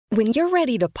When you're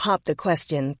ready to pop the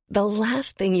question, the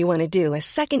last thing you want to do is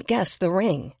second-guess the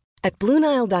ring. At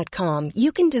BlueNile.com,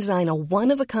 you can design a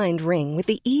one-of-a-kind ring with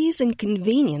the ease and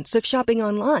convenience of shopping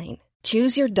online.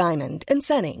 Choose your diamond and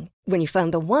setting. When you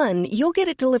find the one, you'll get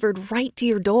it delivered right to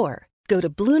your door. Go to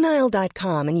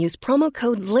BlueNile.com and use promo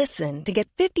code LISTEN to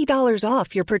get $50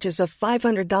 off your purchase of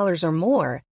 $500 or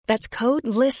more. That's code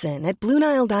LISTEN at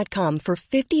BlueNile.com for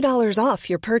 $50 off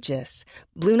your purchase.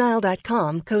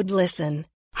 BlueNile.com, code LISTEN.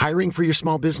 Hiring for your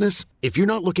small business? If you're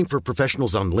not looking for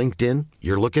professionals on LinkedIn,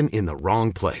 you're looking in the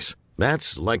wrong place.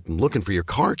 That's like looking for your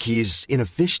car keys in a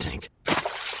fish tank.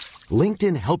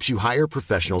 LinkedIn helps you hire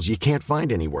professionals you can't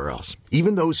find anywhere else,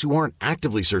 even those who aren't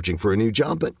actively searching for a new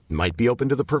job but might be open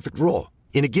to the perfect role.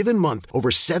 In a given month, over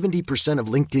 70% of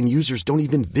LinkedIn users don't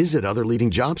even visit other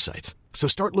leading job sites. So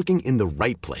start looking in the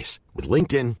right place. With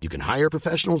LinkedIn, you can hire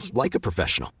professionals like a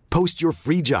professional. Post your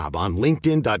free job on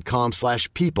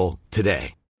linkedin.com/people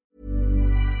today.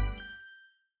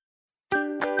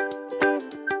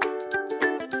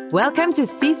 Welcome to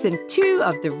Season 2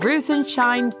 of the Ruse and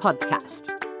Shine podcast.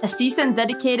 A season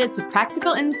dedicated to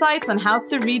practical insights on how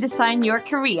to redesign your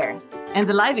career, and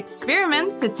a live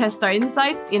experiment to test our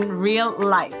insights in real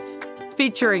life.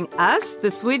 Featuring us,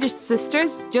 the Swedish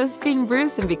sisters Josephine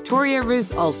Ruse and Victoria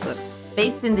Ruse Olsen.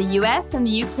 Based in the US and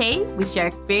the UK, we share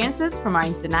experiences from our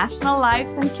international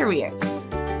lives and careers.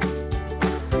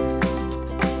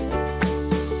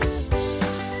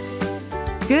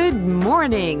 Good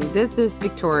morning. This is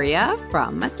Victoria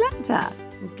from Atlanta.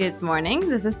 Good morning.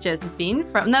 This is Josephine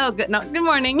from... No, not good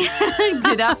morning.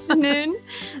 Good afternoon.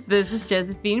 This is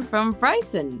Josephine from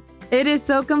Brighton. It is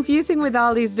so confusing with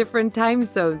all these different time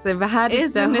zones. I've had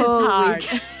it the whole week.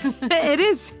 It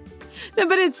is. No,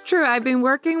 but it's true. I've been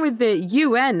working with the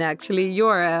UN, actually,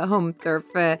 your home turf,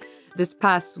 this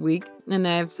past week. And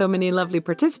I have so many lovely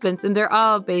participants. And they're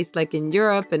all based like in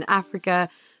Europe and Africa.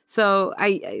 So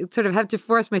I sort of have to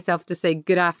force myself to say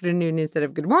good afternoon instead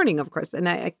of good morning, of course. And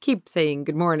I keep saying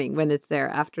good morning when it's their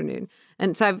afternoon.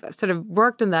 And so I've sort of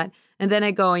worked on that. And then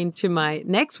I go into my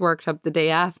next workshop the day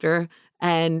after,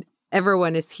 and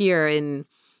everyone is here in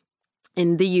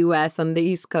the US on the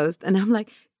East Coast. And I'm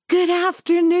like, good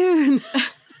afternoon.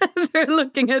 They're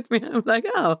looking at me. I'm like,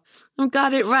 oh, I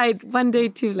got it right. One day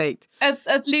too late.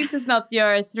 At least it's not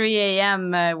your 3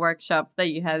 a.m. Workshop that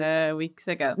you had weeks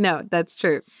ago. No, that's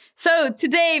true. So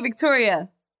today, Victoria,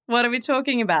 what are we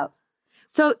talking about?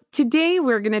 So today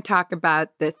we're going to talk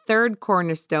about the third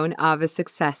cornerstone of a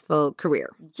successful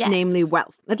career, namely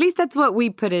wealth. At least that's what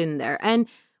we put in there. And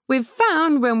we've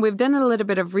found when we've done a little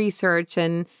bit of research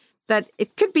and that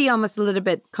it could be almost a little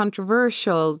bit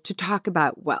controversial to talk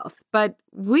about wealth. But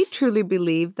we truly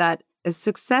believe that a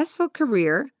successful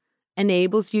career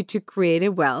enables you to create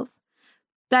a wealth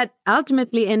that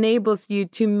ultimately enables you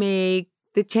to make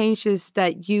the changes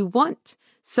that you want.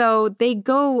 So they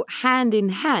go hand in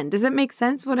hand. Does that make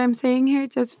sense what I'm saying here,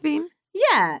 Josephine?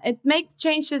 Yeah, it makes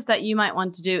changes that you might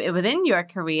want to do within your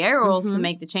career, or also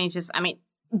make the changes,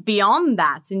 beyond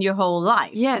that in your whole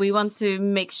life. Yes. We want to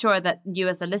make sure that you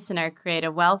as a listener create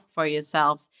a wealth for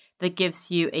yourself that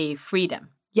gives you a freedom.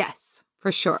 Yes,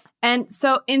 for sure. And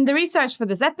so in the research for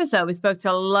this episode, we spoke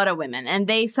to a lot of women, and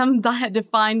they some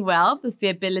define wealth as the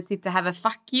ability to have a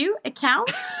fuck you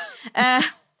account,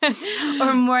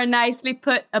 or more nicely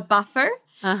put, a buffer,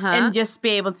 and just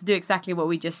be able to do exactly what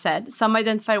we just said. Some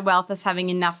identify wealth as having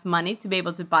enough money to be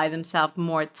able to buy themselves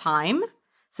more time,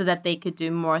 so that they could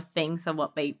do more things of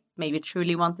what they maybe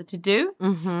truly wanted to do.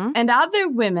 And other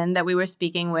women that we were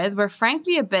speaking with were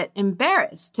frankly a bit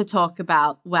embarrassed to talk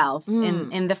about wealth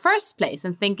in the first place,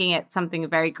 and thinking it's something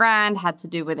very grand, had to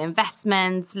do with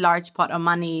investments, large pot of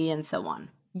money, and so on.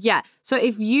 Yeah. So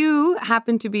if you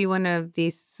happen to be one of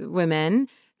these women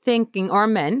thinking, or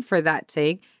men for that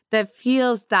sake, that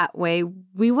feels that way,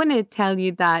 we want to tell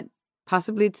you that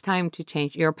possibly it's time to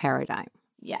change your paradigm.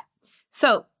 Yeah.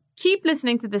 So keep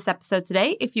listening to this episode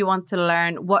today if you want to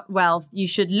learn what wealth you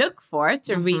should look for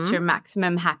to reach your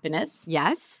maximum happiness.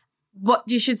 Yes. What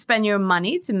you should spend your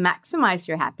money to maximize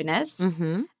your happiness.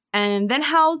 And then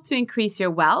how to increase your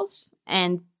wealth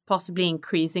and possibly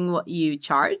increasing what you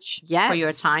charge for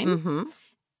your time.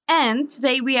 And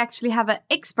today we actually have an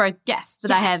expert guest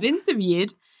that I have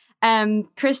interviewed,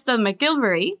 Crystal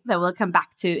McGilvery, that we'll come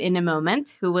back to in a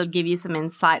moment, who will give you some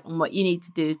insight on what you need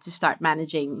to do to start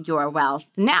managing your wealth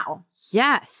now.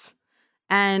 Yes.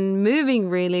 And moving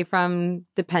really from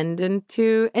dependent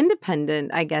to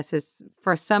independent, I guess, is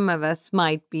for some of us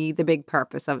might be the big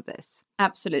purpose of this.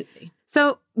 Absolutely.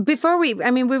 So before we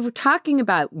were talking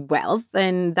about wealth,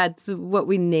 and that's what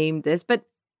we named this, but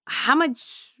how much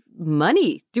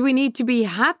money do we need to be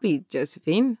happy,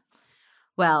 Josephine?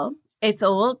 Well, it's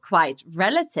all quite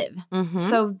relative.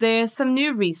 So there's some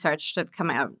new research that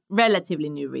come out, relatively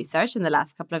new research in the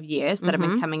last couple of years that have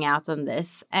been coming out on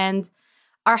this. And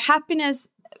our happiness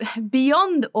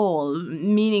beyond all,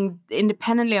 meaning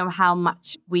independently of how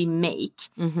much we make,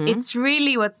 it's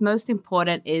really what's most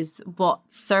important is what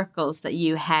circles that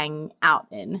you hang out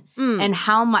in and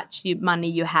how much money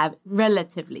you have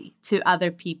relatively to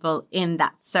other people in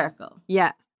that circle.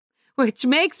 Yeah. Which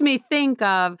makes me think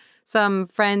of some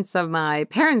friends of my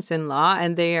parents-in-law,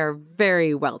 and they are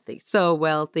very wealthy, so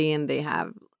wealthy, and they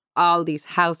have all these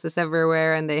houses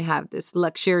everywhere, and they have this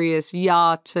luxurious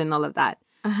yacht and all of that.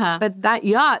 But that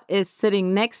yacht is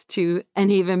sitting next to an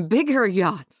even bigger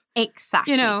yacht.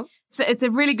 Exactly. So it's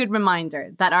a really good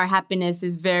reminder that our happiness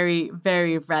is very,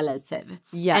 very relative.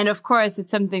 Yeah. And of course,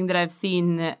 it's something that I've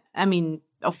seen,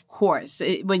 of course,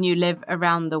 when you live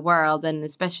around the world, and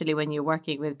especially when you're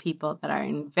working with people that are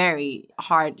in very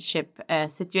hardship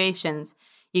situations,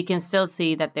 you can still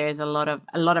see that there's a lot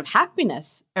of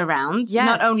happiness around. Yes.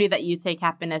 Not only that you take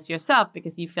happiness yourself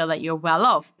because you feel that you're well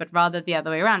off, but rather the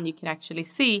other way around. You can actually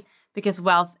see because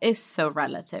wealth is so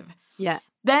relative. Yeah.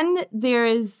 Then there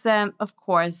is, of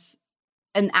course,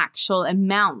 an actual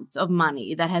amount of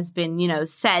money that has been,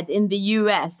 said in the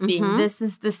US being this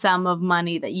is the sum of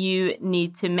money that you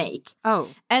need to make. Oh.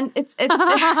 And it's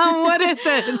what is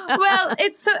it? Well,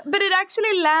 but it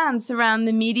actually lands around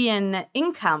the median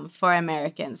income for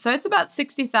Americans. So it's about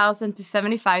 $60,000 to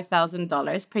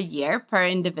 $75,000 per year per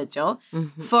individual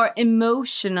for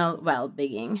emotional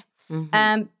well-being.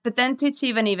 But then to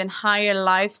achieve an even higher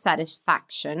life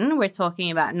satisfaction, we're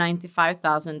talking about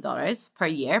 $95,000 per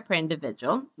year per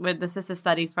individual. This is a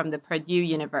study from the Purdue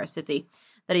University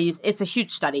that it's a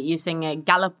huge study using a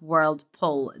Gallup World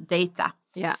Poll data.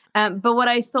 Yeah. But what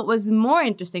I thought was more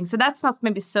interesting, so that's not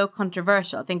maybe so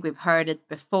controversial. I think we've heard it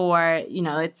before.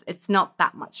 It's not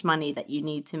that much money that you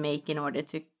need to make in order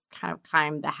to kind of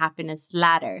climb the happiness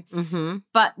ladder.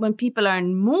 But when people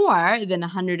earn more than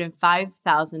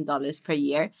 $105,000 per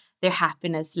year, their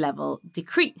happiness level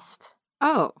decreased.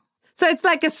 Oh, so it's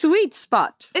like a sweet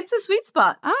spot. It's a sweet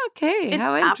spot. Oh, okay. It's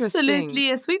absolutely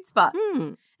a sweet spot.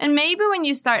 And maybe when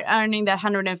you start earning that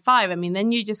 105,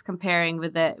 then you're just comparing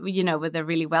with the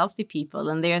really wealthy people,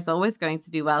 and there's always going to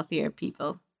be wealthier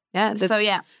people. Yeah.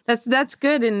 That's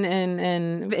good.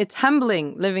 And it's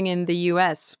humbling living in the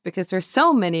US because there's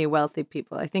so many wealthy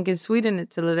people. I think in Sweden,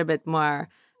 it's a little bit more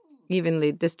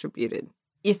evenly distributed.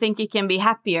 You think you can be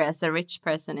happier as a rich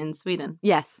person in Sweden?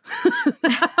 Yes.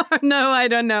 No, I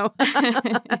don't know.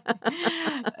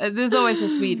 There's always a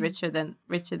Swede richer than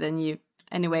you.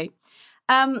 Anyway.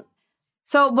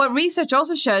 So what research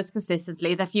also shows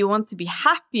consistently that if you want to be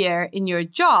happier in your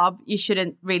job, you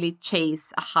shouldn't really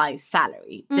chase a high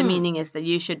salary. The meaning is that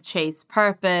you should chase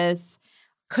purpose,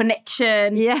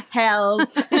 connection,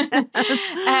 health.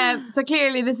 So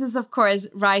clearly this is, of course,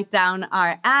 right down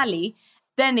our alley.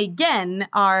 Then again,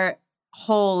 our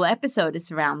whole episode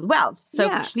is around wealth. So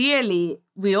clearly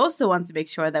we also want to make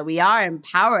sure that we are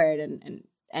empowered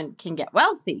and can get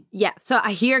wealthy. Yeah. So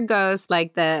here goes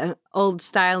like the old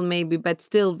style maybe, but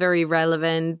still very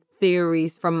relevant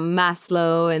theories from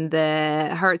Maslow and the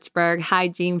Hertzberg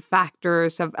hygiene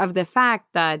factors of the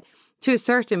fact that to a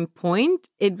certain point,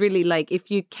 it really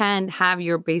if you can't have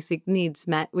your basic needs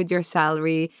met with your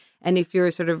salary, and if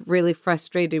you're sort of really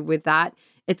frustrated with that,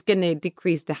 it's going to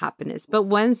decrease the happiness. But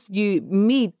once you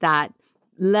meet that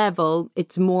level,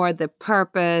 it's more the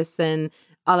purpose and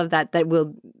all of that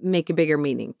will make a bigger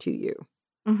meaning to you.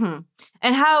 And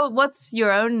what's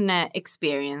your own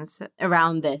experience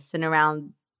around this and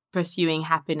around pursuing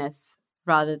happiness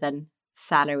rather than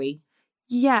salary?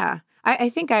 Yeah, I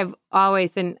think I've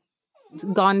always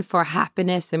gone for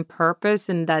happiness and purpose,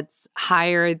 and that's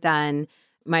higher than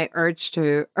my urge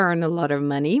to earn a lot of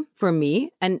money for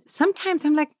me. And sometimes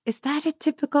I'm like, is that a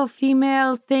typical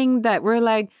female thing that we're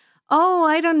like, oh,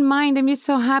 I don't mind. I'm just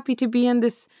so happy to be on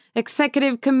this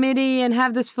executive committee and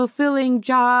have this fulfilling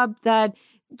job that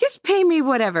just pay me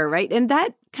whatever, right? And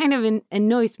that kind of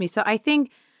annoys me. So I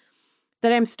think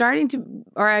that I'm starting to,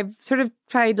 or I've sort of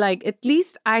tried at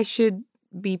least I should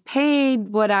be paid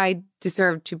what I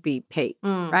deserve to be paid,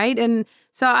 right? And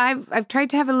so I've tried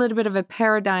to have a little bit of a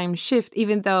paradigm shift,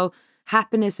 even though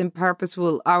happiness and purpose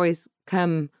will always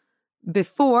come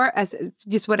before, as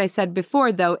just what I said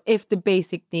before, though, if the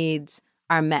basic needs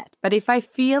are met. But if I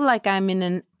feel like I'm in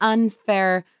an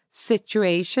unfair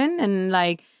situation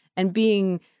and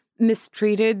being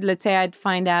mistreated, let's say I'd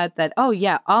find out that, oh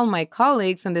yeah, all my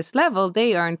colleagues on this level,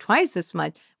 they earn twice as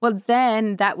much. Well,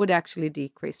 then that would actually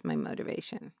decrease my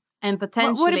motivation. And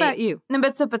potentially... What about you? No,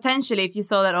 but so potentially, if you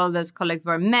saw that all those colleagues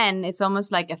were men, it's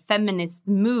almost like a feminist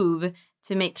move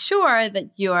to make sure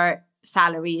that your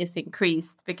salary is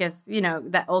increased because, you know,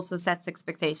 that also sets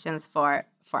expectations for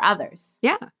others.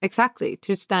 Yeah, exactly.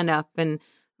 To stand up and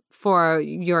for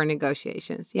your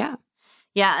negotiations. Yeah.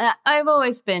 Yeah, I've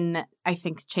always been, I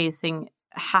think, chasing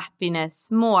happiness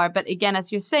more. But again,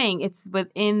 as you're saying, it's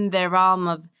within the realm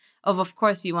of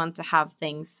course, you want to have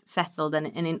things settled and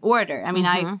in order. I mean,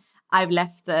 I've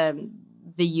left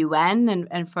the UN,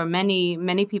 and for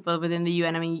many people within the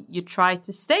UN, I mean, you try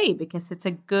to stay because it's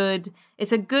a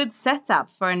good setup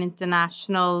for an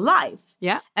international life.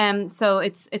 Yeah. So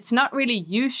it's not really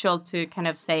usual to kind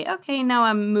of say, okay, now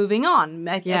I'm moving on.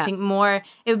 I think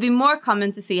it would be more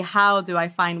common to see how do I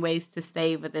find ways to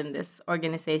stay within this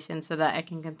organization so that I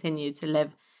can continue to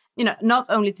live, you know, not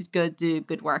only to do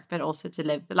good work, but also to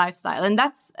live the lifestyle. And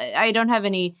that's, I don't have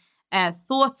any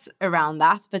thoughts around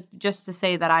that, but just to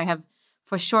say that I have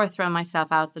for sure thrown myself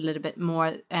out a little bit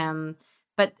more.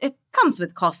 But it comes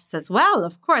with costs as well,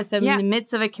 of course. I'm in the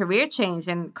midst of a career change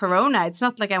and Corona. It's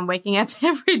not like I'm waking up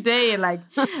every day and like,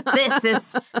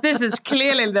 this is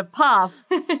clearly the path.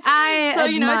 I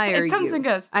admire it comes you. And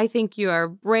goes. I think you are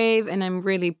brave, and I'm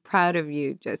really proud of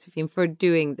you, Josephine, for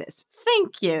doing this.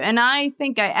 Thank you. And I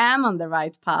think I am on the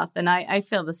right path, and I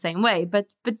feel the same way.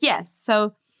 But yes,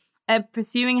 so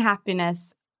pursuing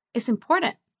happiness is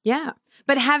important. Yeah.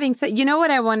 But having said, you know what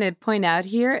I want to point out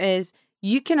here is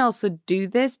you can also do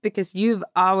this because you've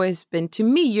always been, to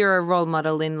me, you're a role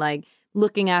model in like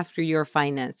looking after your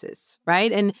finances,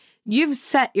 right? And you've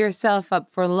set yourself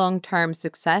up for long-term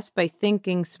success by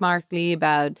thinking smartly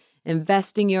about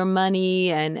investing your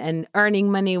money and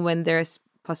earning money when there's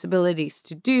possibilities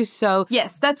to do so.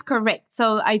 Yes, that's correct.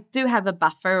 So I do have a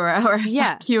buffer or a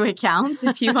fuck you account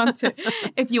if you want to,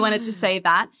 if you wanted to say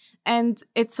that. And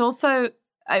it's also,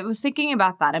 I was thinking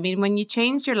about that. I mean, when you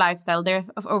change your lifestyle there,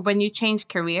 or when you change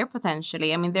career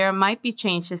potentially, I mean, there might be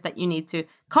changes that you need to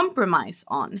compromise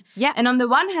on. Yeah. And on the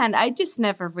one hand, I just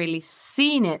never really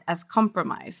seen it as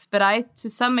compromise, but I, to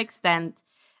some extent,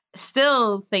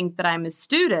 still think that I'm a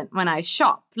student when I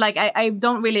shop. Like I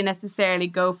don't really necessarily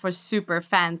go for super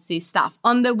fancy stuff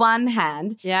on the one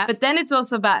hand. Yeah. But then it's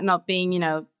also about not being, you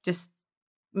know, just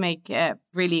make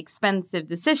really expensive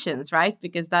decisions, right?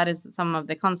 Because that is some of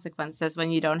the consequences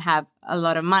when you don't have a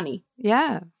lot of money.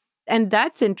 Yeah. And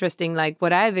that's interesting, like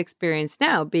what I've experienced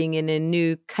now being in a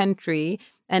new country.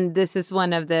 And this is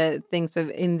one of the things of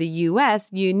in the US,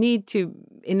 you need to,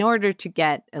 in order to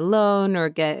get a loan or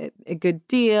get a good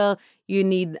deal, you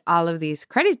need all of these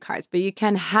credit cards, but you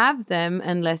can't have them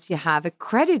unless you have a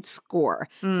credit score.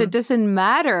 So it doesn't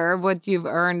matter what you've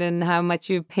earned and how much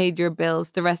you've paid your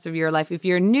bills the rest of your life. If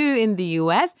you're new in the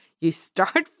US, you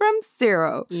start from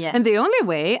zero. Yeah. And the only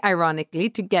way, ironically,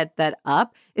 to get that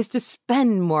up is to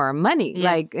spend more money,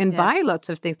 buy lots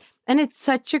of things. And it's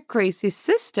such a crazy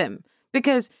system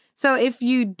because so if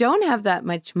you don't have that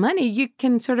much money, you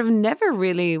can sort of never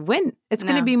really win. It's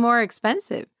going to be more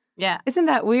expensive. Yeah. Isn't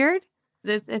that weird?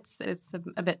 It's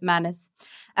a bit madness.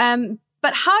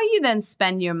 But how you then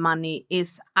spend your money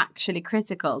is actually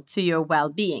critical to your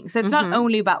well-being. So it's not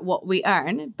only about what we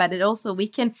earn, but it also we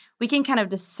can kind of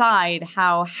decide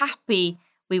how happy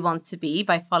we want to be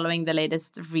by following the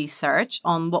latest research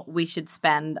on what we should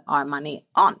spend our money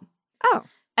on. Oh.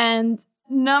 And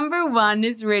number one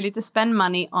is really to spend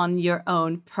money on your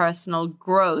own personal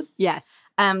growth. Yes.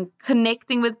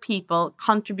 Connecting with people,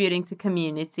 contributing to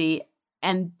community.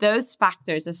 And those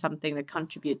factors are something that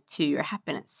contribute to your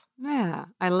happiness. Yeah,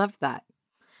 I love that.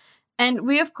 And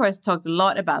we, of course, talked a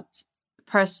lot about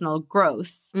personal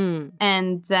growth.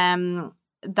 And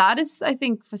that is, I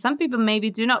think, for some people,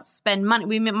 maybe do not spend money.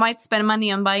 We might spend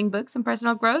money on buying books and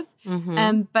personal growth.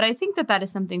 But I think that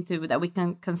is something, too, that we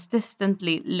can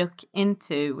consistently look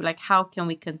into. Like, how can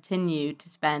we continue to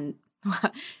spend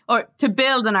or to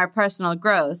build on our personal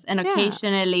growth and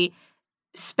occasionally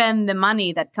spend the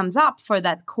money that comes up for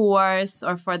that course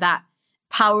or for that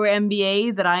Power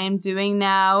MBA that I am doing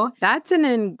now. That's an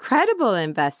incredible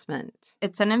investment.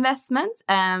 It's an investment,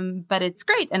 but it's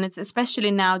great. And it's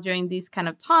especially now during these kind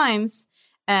of times,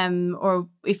 or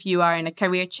if you are in a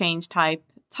career change type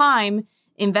time,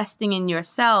 investing in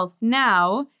yourself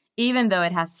now, even though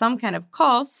it has some kind of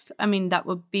cost, I mean, that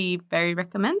would be very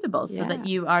recommendable so that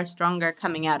you are stronger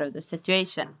coming out of the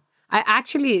situation. I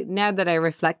actually, now that I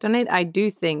reflect on it, I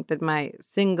do think that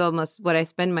what I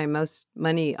spend my most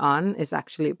money on is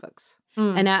actually books.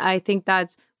 And I think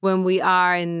that's when we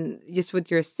are in, just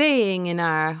what you're saying, in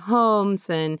our homes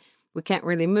and we can't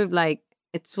really move, like,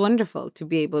 it's wonderful to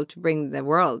be able to bring the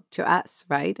world to us,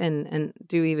 right? And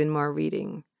do even more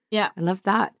reading. Yeah. I love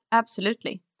that.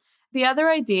 Absolutely. The other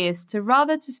idea is to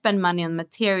spend money on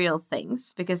material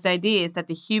things, because the idea is that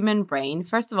the human brain,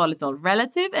 first of all, it's all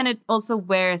relative and it also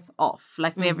wears off.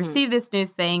 Like we have received this new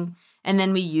thing and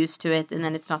then we used to it and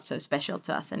then it's not so special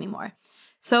to us anymore.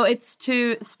 So it's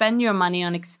to spend your money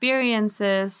on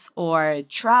experiences or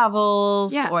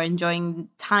travels or enjoying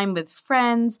time with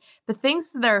friends, but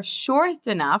things that are short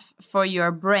enough for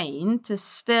your brain to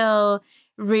still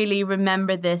really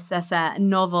remember this as a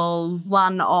novel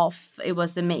one-off. It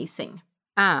was amazing.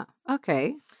 Ah,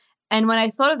 okay. And when I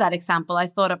thought of that example, I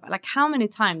thought of like, how many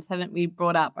times haven't we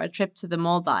brought up our trip to the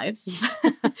Maldives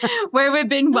where we've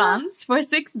been once for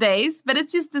 6 days, but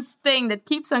it's just this thing that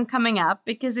keeps on coming up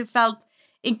because it felt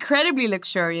incredibly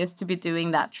luxurious to be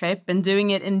doing that trip and doing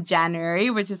it in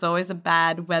January, which is always a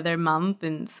bad weather month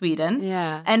in Sweden.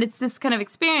 Yeah. And it's this kind of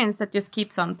experience that just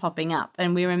keeps on popping up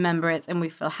and we remember it and we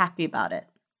feel happy about it.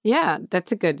 Yeah,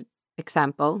 that's a good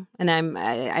example. And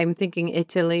I'm thinking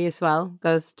Italy as well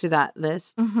goes to that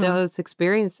list. Those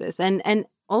experiences. And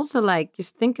also like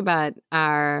just think about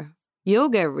our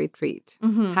yoga retreat.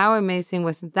 How amazing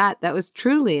was that? That was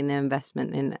truly an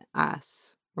investment in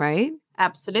us, right?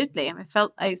 Absolutely.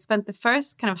 I spent the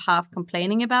first kind of half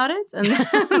complaining about it and then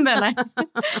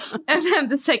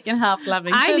the second half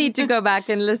loving it. I need to go back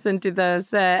and listen to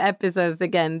those episodes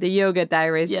again, the yoga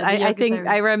diaries. Yeah, I think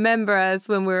I remember us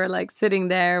when we were like sitting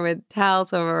there with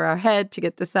towels over our head to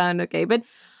get the sound okay. But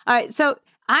all right, so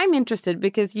I'm interested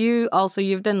because you've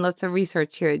done lots of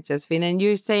research here, Josephine, and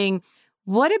you're saying,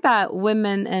 what about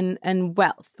women and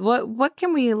wealth? What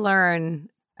can we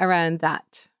learn around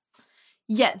that?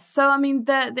 Yes. So, I mean,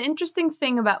 the interesting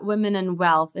thing about women and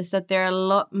wealth is that there are a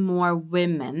lot more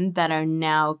women that are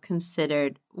now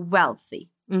considered wealthy.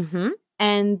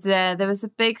 And there was a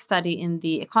big study in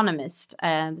The Economist,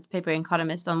 the paper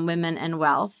Economist on women and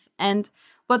wealth. And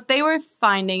what they were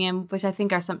finding, and which I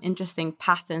think are some interesting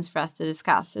patterns for us to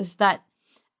discuss, is that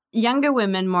younger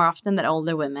women more often than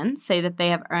older women say that they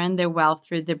have earned their wealth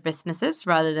through their businesses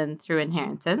rather than through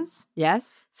inheritance.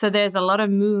 Yes. So there's a lot of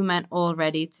movement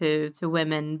already to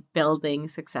women building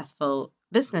successful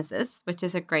businesses, which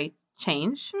is a great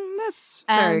change. That's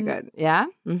very good. Yeah.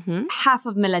 Half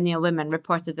of millennial women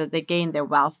reported that they gained their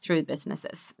wealth through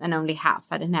businesses and only half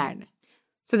had inherited.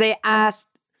 So they asked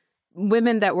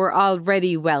women that were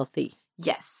already wealthy.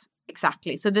 Yes.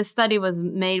 Exactly. So this study was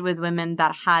made with women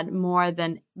that had more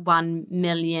than $1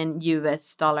 million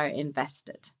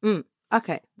invested.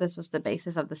 Okay. This was the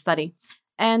basis of the study.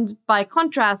 And by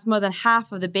contrast, more than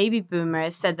half of the baby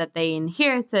boomers said that they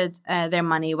inherited their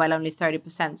money, while only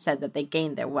 30% said that they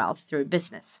gained their wealth through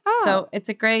business. Oh. So it's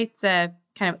a great kind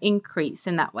of increase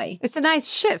in that way. It's a nice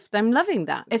shift. I'm loving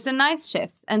that. It's a nice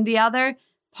shift. And the other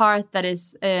part that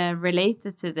is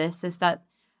related to this is that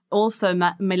also,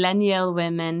 millennial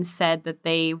women said that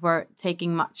they were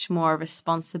taking much more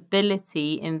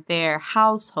responsibility in their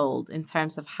household in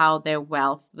terms of how their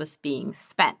wealth was being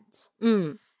spent.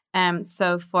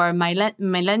 So for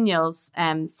millennials,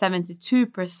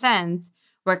 72%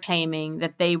 were claiming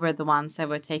that they were the ones that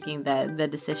were taking the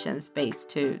decisions based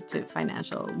to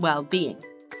financial well-being.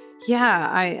 Yeah,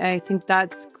 I think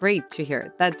that's great to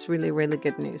hear. That's really, really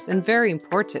good news and very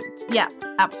important. Yeah,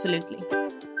 absolutely.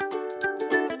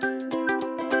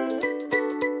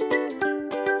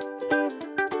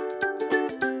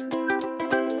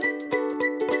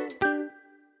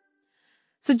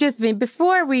 So Josephine,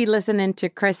 before we listen into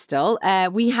Crystal,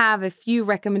 we have a few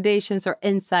recommendations or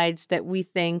insights that we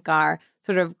think are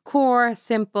sort of core,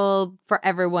 simple for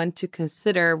everyone to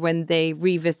consider when they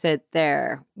revisit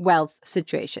their wealth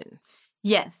situation.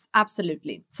 Yes,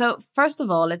 absolutely. So first of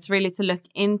all, it's really to look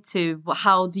into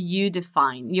how do you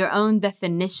define your own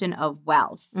definition of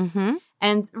wealth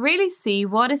and really see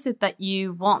what is it that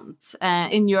you want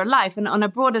in your life and on a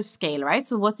broader scale, right?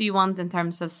 So what do you want in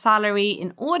terms of salary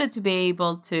in order to be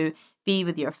able to be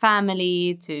with your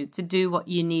family, to do what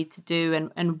you need to do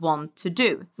and want to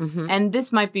do. And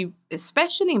this might be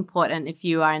especially important if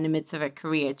you are in the midst of a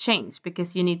career change,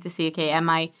 because you need to see, okay,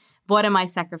 what am I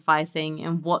sacrificing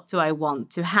and what do I want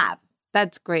to have?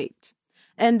 That's great.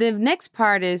 And the next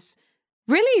part is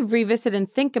really revisit and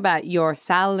think about your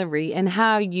salary and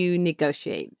how you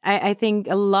negotiate. I think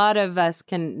a lot of us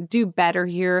can do better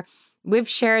here. We've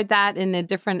shared that in a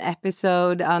different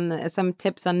episode on some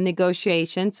tips on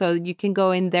negotiation. So you can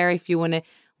go in there if you want to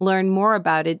learn more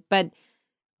about it. But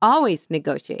always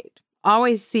negotiate.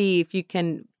 Always see if you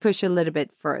can push a little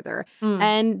bit further.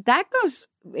 And that goes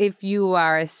if you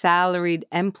are a salaried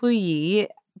employee,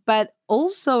 but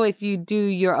also if you do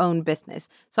your own business.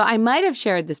 So I might have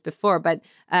shared this before, but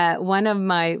one of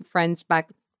my friends back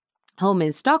home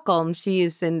in Stockholm, she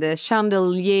is in the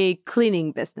chandelier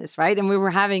cleaning business, right? And we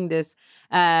were having this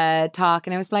talk,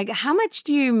 and I was like, how much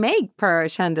do you make per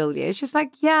chandelier? She's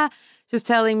like, yeah, just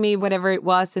telling me whatever it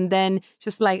was. And then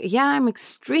just like, yeah, I'm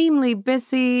extremely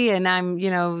busy. And I'm,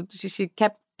 she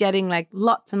kept getting like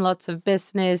lots and lots of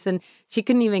business, and she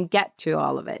couldn't even get to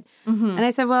all of it. Mm-hmm. And I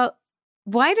said, well,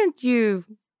 why don't you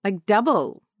like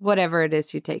double whatever it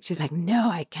is you take? She's like, no,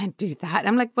 I can't do that.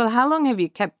 I'm like, well, how long have you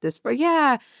kept this for?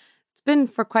 Yeah, it's been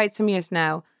for quite some years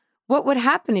now. What would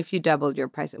happen if you doubled your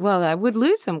price? Well, I would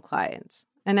lose some clients.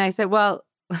 And I said, well,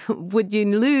 would you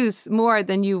lose more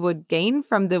than you would gain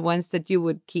from the ones that you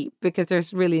would keep? Because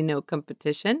there's really no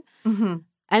competition. Mm-hmm.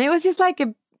 And it was just like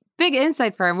a big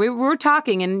insight for her. We were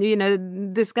talking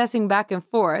and, discussing back and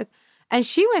forth. And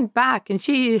she went back, and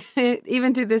she,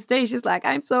 even to this day, she's like,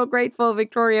 I'm so grateful,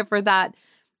 Victoria, for that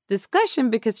discussion,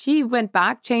 because she went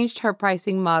back, changed her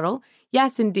pricing model.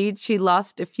 Yes, indeed, she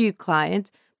lost a few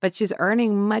clients, but she's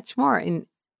earning much more in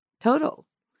total.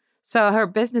 So her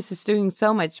business is doing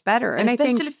so much better. And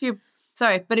especially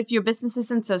if your business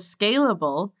isn't so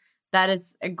scalable, that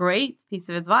is a great piece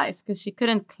of advice, because she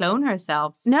couldn't clone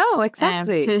herself. No,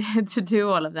 exactly. To do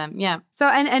all of them. Yeah. So,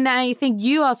 and I think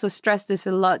you also stress this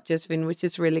a lot, Josephine, which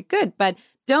is really good. But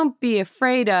don't be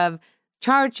afraid of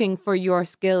charging for your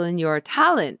skill and your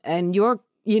talent and your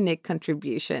unique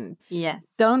contribution. Yes.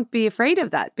 Don't be afraid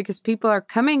of that, because people are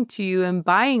coming to you and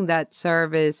buying that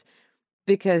service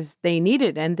because they need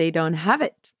it and they don't have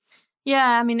it.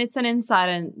 Yeah, I mean, it's an insight,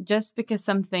 and just because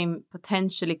something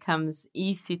potentially comes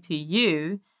easy to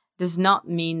you does not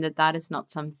mean that that is not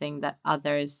something that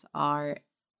others are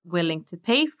willing to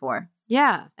pay for.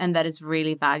 Yeah. And that is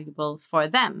really valuable for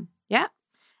them. Yeah.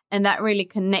 And that really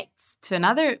connects to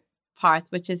another part,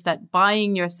 which is that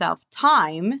buying yourself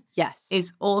time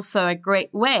is also a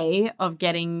great way of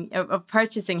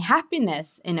purchasing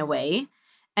happiness in a way.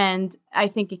 And I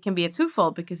think it can be a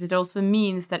twofold, because it also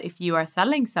means that if you are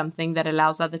selling something that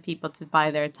allows other people to buy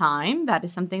their time, that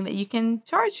is something that you can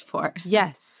charge for.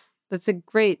 Yes, that's a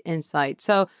great insight.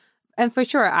 So, and for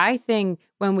sure, I think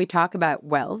when we talk about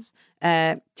wealth,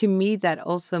 to me, that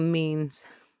also means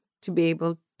to be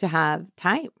able to have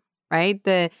time, right?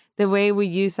 The way we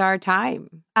use our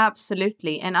time.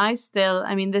 Absolutely. And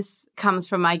this comes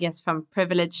from, I guess, from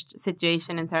privileged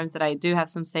situation in terms that I do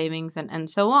have some savings and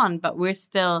so on. But we're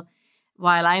still,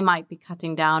 while I might be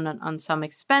cutting down on some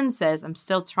expenses, I'm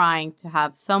still trying to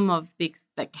have some of the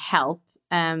help,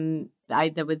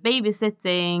 either with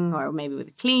babysitting or maybe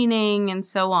with cleaning and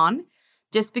so on,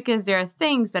 just because there are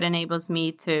things that enables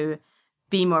me to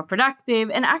be more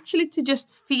productive and actually to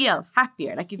just feel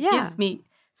happier. Like it gives me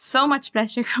so much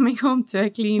pleasure coming home to a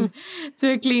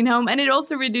clean home. And it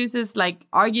also reduces like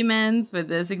arguments with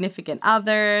the significant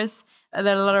others.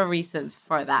 There are a lot of reasons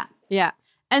for that. Yeah.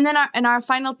 And then our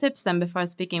final tips then before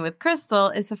speaking with Crystal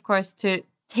is, of course, to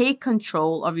take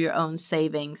control of your own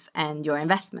savings and your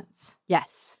investments.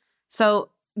 Yes. So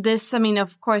this,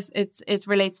 of course, it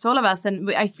relates to all of us.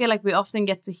 And I feel like we often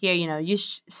get to hear, you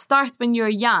start when you're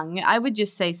young. I would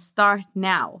just say start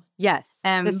now. Yes.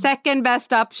 The second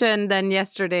best option than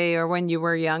yesterday or when you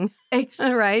were young.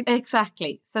 Right?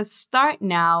 Exactly. So start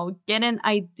now, get an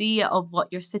idea of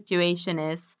what your situation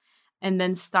is, and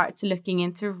then start to looking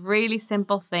into really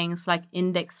simple things like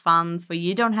index funds, where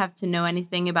you don't have to know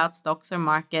anything about stocks or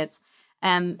markets,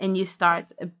 and you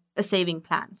start a saving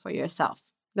plan for yourself.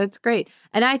 That's great.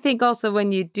 And I think also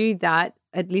when you do that,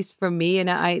 at least for me, and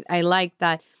I like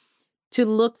that, to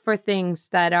look for things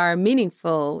that are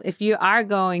meaningful. If you are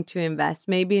going to invest,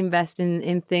 maybe invest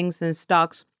in things in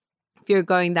stocks, if you're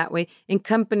going that way, in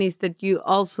companies that you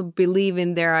also believe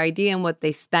in their idea and what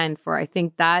they stand for. I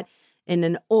think that in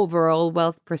an overall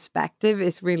wealth perspective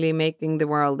is really making the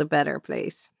world a better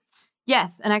place.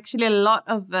 Yes. And actually a lot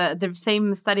of the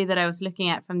same study that I was looking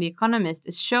at from The Economist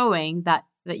is showing that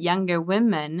younger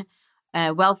women,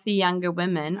 wealthy younger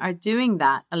women are doing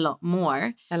that a lot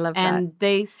more. I love that. And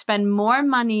they spend more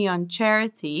money on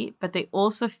charity, but they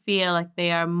also feel like they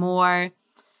have more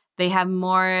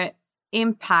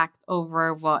impact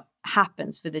over what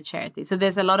happens with the charity. So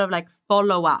there's a lot of like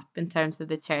follow up in terms of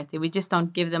the charity. We just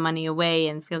don't give the money away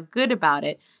and feel good about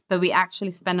it, but we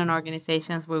actually spend on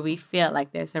organizations where we feel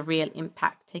like there's a real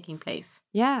impact taking place.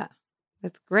 Yeah,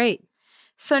 that's great.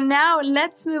 So now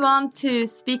let's move on to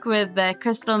speak with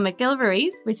Crystal McGilvery,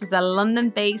 which is a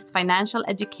London-based financial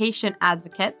education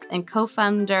advocate and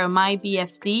co-founder of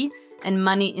MyBFD and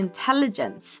Money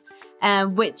Intelligence,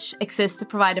 which exists to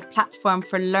provide a platform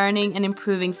for learning and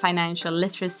improving financial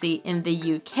literacy in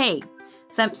the UK.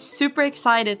 So I'm super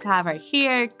excited to have her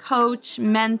here, coach,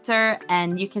 mentor,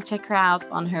 and you can check her out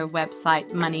on her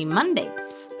website, Money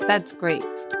Mondays. That's great.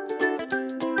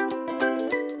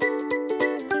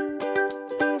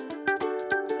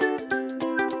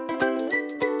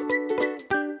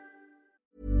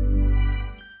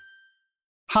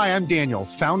 Hi, I'm Daniel,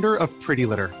 founder of Pretty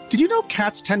Litter. Did you know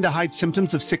cats tend to hide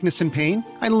symptoms of sickness and pain?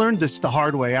 I learned this the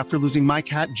hard way after losing my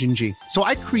cat, Gingy. So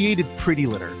I created Pretty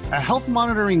Litter, a health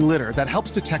monitoring litter that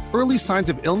helps detect early signs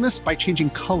of illness by changing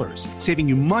colors, saving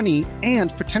you money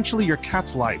and potentially your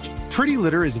cat's life. Pretty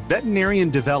Litter is veterinarian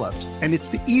developed, and it's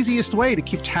the easiest way to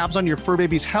keep tabs on your fur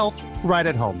baby's health right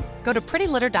at home. Go to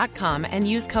prettylitter.com and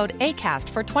use code ACAST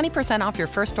for 20% off your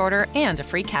first order and a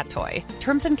free cat toy.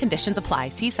 Terms and conditions apply.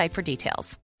 See site for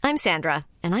details. I'm Sandra,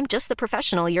 and I'm just the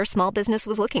professional your small business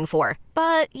was looking for.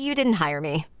 But you didn't hire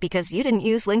me because you didn't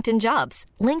use LinkedIn Jobs.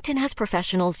 LinkedIn has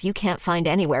professionals you can't find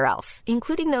anywhere else,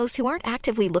 including those who aren't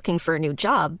actively looking for a new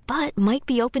job, but might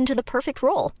be open to the perfect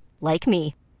role, like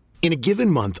me. In a given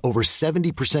month, over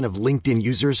 70% of LinkedIn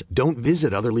users don't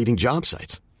visit other leading job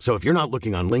sites. So if you're not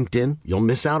looking on LinkedIn, you'll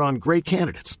miss out on great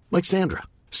candidates like Sandra.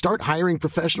 Start hiring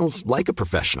professionals like a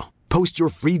professional. Post your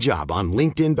free job on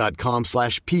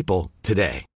linkedin.com/people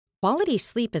today. Quality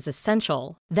sleep is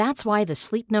essential. That's why the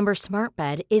Sleep Number Smart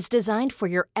Bed is designed for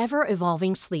your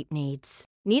ever-evolving sleep needs.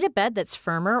 Need a bed that's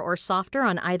firmer or softer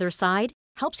on either side?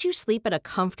 Helps you sleep at a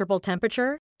comfortable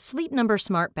temperature? Sleep Number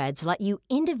Smart Beds let you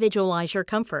individualize your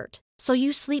comfort, so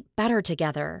you sleep better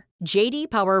together. J.D.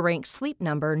 Power ranks Sleep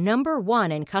Number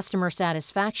 #1 in customer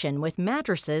satisfaction with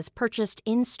mattresses purchased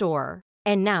in-store.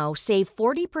 And now, save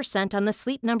 40% on the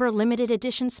Sleep Number Limited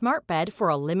Edition Smart Bed for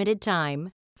a limited time.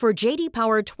 For J.D.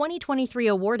 Power 2023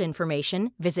 award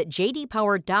information, visit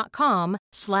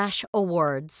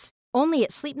jdpower.com/awards. Only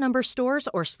at Sleep Number stores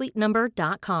or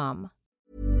sleepnumber.com.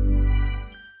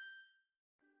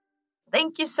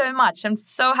 Thank you so much. I'm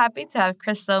so happy to have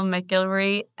Crystal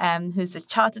McIlroy, who's a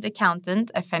chartered accountant,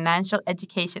 a financial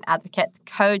education advocate,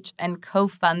 coach, and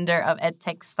co-founder of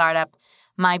edtech startup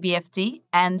MyBFD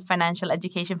and financial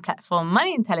education platform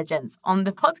Money Intelligence, on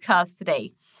the podcast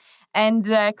today. And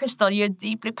Crystal, you're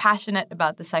deeply passionate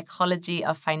about the psychology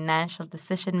of financial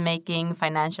decision-making,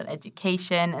 financial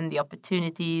education, and the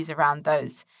opportunities around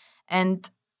those. And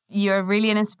you're really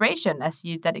an inspiration as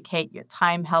you dedicate your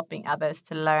time helping others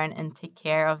to learn and take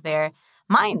care of their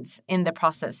minds in the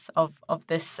process of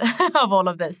this, of all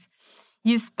of this.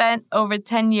 You spent over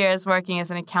 10 years working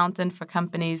as an accountant for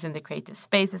companies in the creative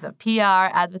spaces of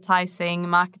PR, advertising,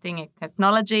 marketing, and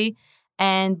technology,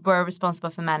 and were responsible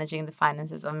for managing the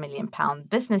finances of million-pound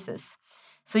businesses.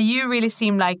 So you really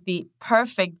seem like the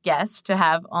perfect guest to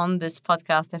have on this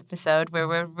podcast episode, where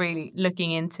we're really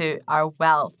looking into our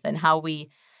wealth and how we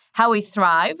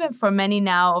thrive. And for many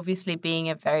now, obviously being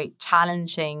a very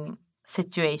challenging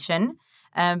situation.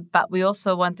 But we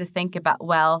also want to think about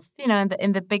wealth, you know,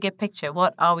 in the bigger picture.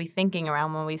 What are we thinking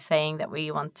around when we're saying that we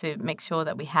want to make sure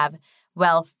that we have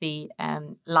wealthy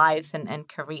lives and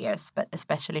careers, but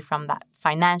especially from that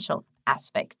financial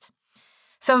aspect.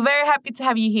 So very happy to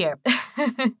have you here.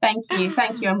 Thank you.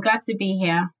 I'm glad to be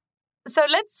here. So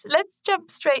let's jump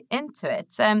straight into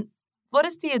it. What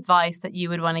is the advice that you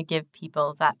would want to give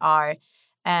people that are,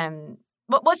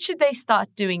 what should they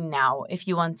start doing now if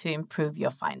you want to improve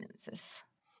your finances?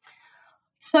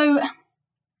 So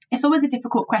it's always a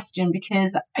difficult question,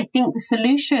 because I think the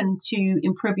solution to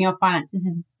improving your finances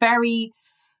is very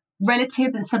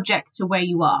relative and subject to where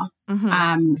you are.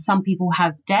 Mm-hmm. Some people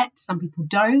have debt, some people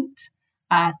don't.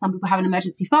 Some people have an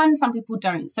emergency fund, some people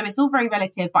don't. So it's all very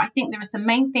relative. But I think there are some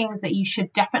main things that you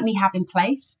should definitely have in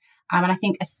place. And I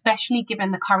think especially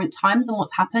given the current times and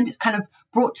what's happened, it's kind of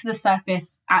brought to the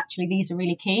surface, actually, these are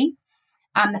really key.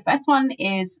 The first one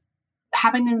is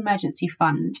having an emergency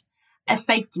fund. A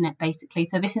safety net, basically.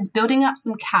 So this is building up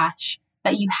some cash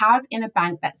that you have in a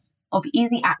bank that's of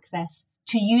easy access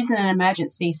to use in an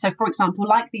emergency. So, for example,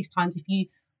 like these times, if you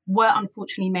were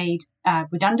unfortunately made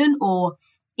redundant or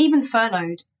even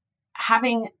furloughed,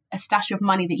 having a stash of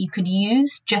money that you could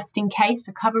use just in case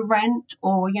to cover rent,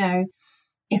 or, you know,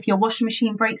 if your washing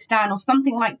machine breaks down or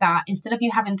something like that, instead of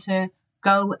you having to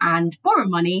go and borrow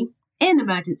money in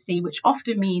emergency, which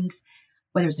often means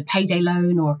whether it's a payday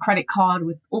loan or a credit card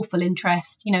with awful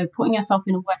interest, you know, putting yourself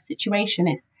in a worse situation,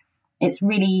 it's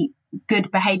really good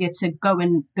behavior to go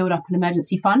and build up an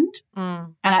emergency fund.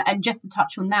 And just to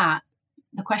touch on that,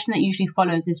 the question that usually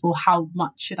follows is, well, how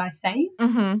much should I save?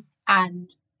 Mm-hmm.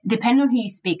 And depending on who you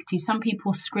speak to, some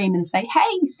people scream and say,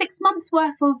 hey, 6 months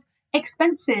worth of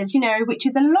expenses, you know, which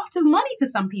is a lot of money for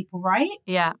some people, right?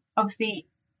 Yeah. Obviously,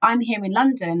 I'm here in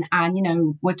London and, you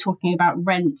know, we're talking about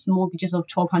rents, mortgages of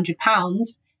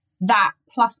 £1,200, that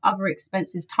plus other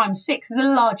expenses times 6 is a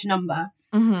large number.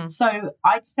 Mm-hmm. So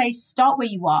I'd say start where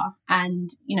you are and,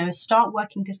 you know, start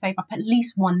working to save up at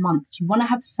least 1 month. You want to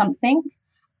have something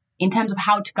in terms of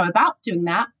how to go about doing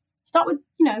that. Start with,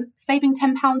 you know, saving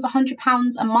 £10,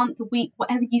 £100 a month, a week,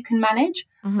 whatever you can manage.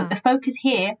 Mm-hmm. But the focus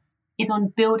here is on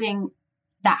building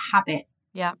that habit.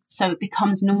 Yeah. So it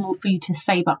becomes normal for you to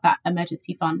save up that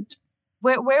emergency fund.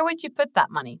 Where would you put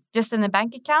that money? Just in the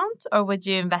bank account, or would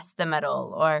you invest them at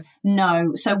all? Or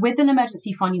no. So with an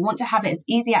emergency fund, you want to have it as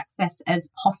easy access as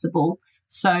possible.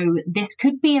 So this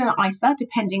could be an ISA,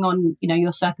 depending on, you know,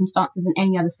 your circumstances and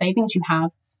any other savings you have,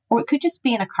 or it could just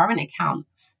be in a current account.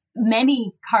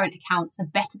 Many current accounts are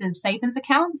better than savings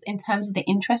accounts in terms of the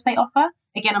interest they offer.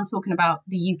 Again, I'm talking about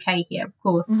the UK here, of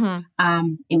course.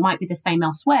 Mm-hmm. It might be the same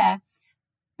elsewhere,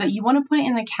 but you want to put it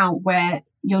in an account where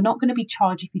you're not going to be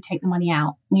charged if you take the money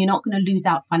out. And you're not going to lose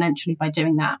out financially by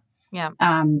doing that. Yeah.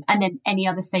 And then any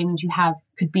other savings you have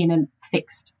could be in a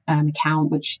fixed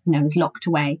account, which, you know, is locked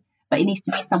away, but it needs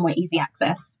to be somewhere easy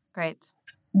access. Great.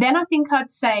 Then I think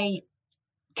I'd say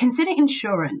consider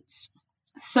insurance.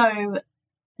 So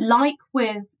like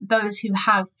with those who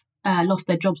have lost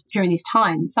their jobs during these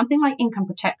times, something like income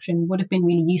protection would have been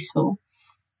really useful.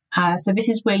 So this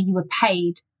is where you were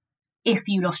paid if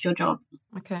you lost your job.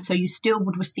 Okay. So you still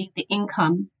would receive the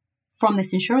income from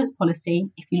this insurance policy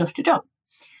if you lost your job.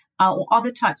 Or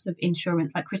other types of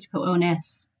insurance like critical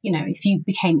illness, you know, if you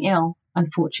became ill,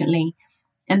 unfortunately.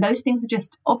 And those things are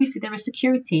just, obviously there is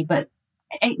security, but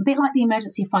a bit like the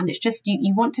emergency fund, it's just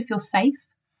you want to feel safe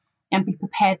and be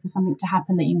prepared for something to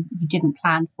happen that you didn't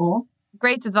plan for.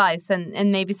 Great advice,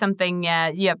 and maybe something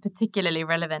particularly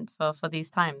relevant for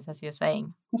these times, as you're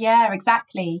saying. Yeah,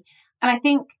 exactly. And I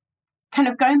think kind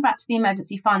of going back to the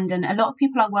emergency fund, and a lot of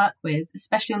people I work with,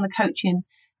 especially on the coaching,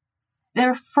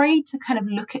 they're afraid to kind of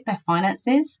look at their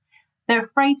finances. They're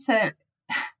afraid to,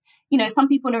 you know, some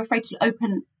people are afraid to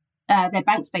open their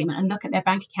bank statement and look at their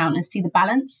bank account and see the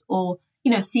balance, or,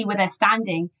 you know, see where they're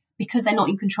standing, because they're not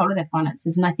in control of their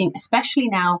finances. And I think especially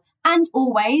now and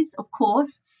always, of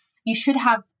course, you should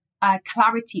have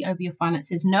clarity over your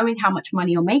finances, knowing how much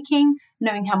money you're making,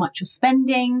 knowing how much you're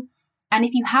spending. And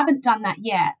if you haven't done that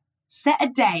yet, set a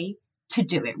day to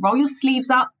do it. Roll your sleeves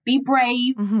up, be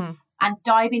brave, Mm-hmm. and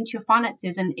dive into your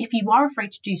finances. And if you are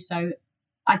afraid to do so,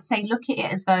 I'd say look at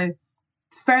it as though,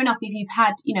 fair enough, if you've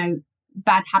had, you know,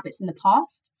 bad habits in the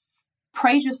past,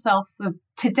 praise yourself for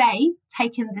today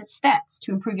taking the steps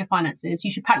to improve your finances.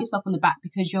 You should pat yourself on the back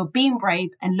because you're being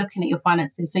brave and looking at your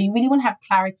finances. So you really want to have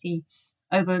clarity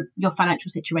over your financial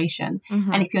situation.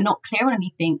 Mm-hmm. And if you're not clear on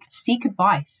anything, seek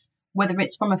advice, whether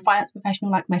it's from a finance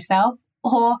professional like myself,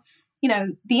 or, you know,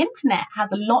 the internet has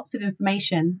lots of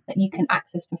information that you can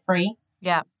access for free.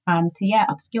 Yeah. To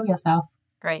upskill yourself.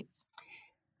 Great.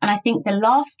 And I think the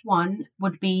last one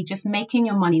would be just making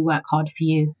your money work hard for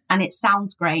you. And it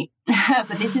sounds great,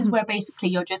 but this is where basically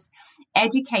you're just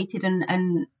educated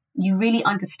and you really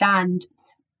understand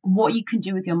what you can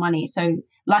do with your money. So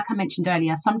like I mentioned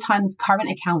earlier, sometimes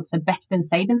current accounts are better than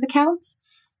savings accounts.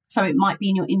 So it might be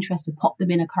in your interest to pop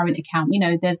them in a current account. You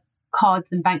know, there's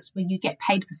cards and banks where you get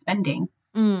paid for spending.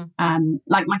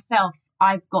 Like myself,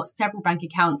 I've got several bank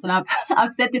accounts, and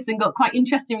I've said this and got quite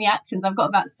interesting reactions. I've got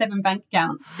about 7 bank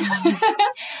accounts.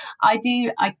 I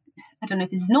don't know if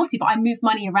this is naughty, but I move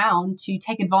money around to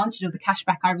take advantage of the cash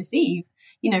back I receive,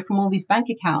 you know, from all these bank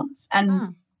accounts.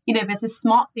 And, you know, there's a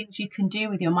smart things you can do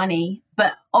with your money,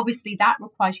 but obviously that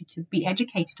requires you to be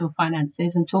educated on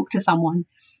finances and talk to someone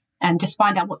and just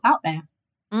find out what's out there.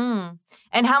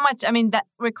 And how much, I mean, that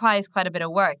requires quite a bit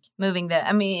of work, moving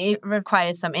it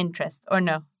requires some interest, or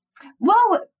no?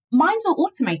 Well, mine's all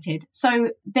automated. So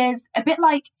there's a bit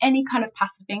like any kind of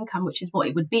passive income, which is what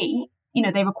it would be. You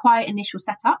know, they require initial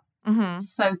setup. Mm-hmm.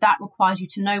 So that requires you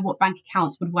to know what bank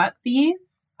accounts would work for you.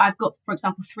 I've got, for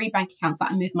example, 3 bank accounts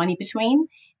that I move money between,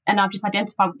 and I've just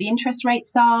identified what the interest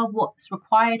rates are, what's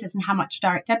required, as in how much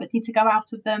direct debits need to go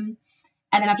out of them.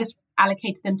 And then I've just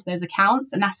allocated them to those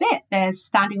accounts, and that's it. There's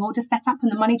standing orders set up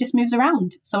and the money just moves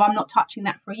around. So I'm not touching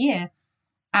that for a year.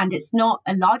 And it's not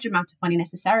a large amount of money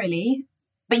necessarily.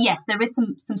 But yes, there is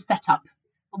some setup.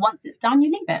 But once it's done, you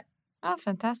leave it. Oh,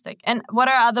 fantastic. And what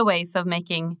are other ways of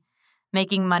making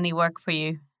money work for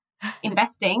you?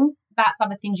 Investing, that's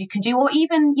other things you can do. Or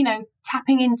even, you know,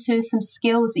 tapping into some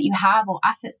skills that you have or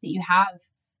assets that you have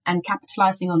and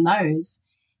capitalizing on those.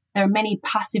 There are many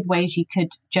passive ways you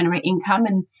could generate income.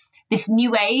 And this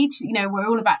new age, you know, we're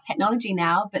all about technology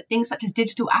now, but things such as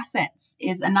digital assets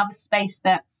is another space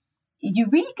that you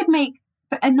really could make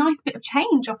a nice bit of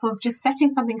change off of just setting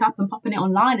something up and popping it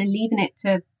online and leaving it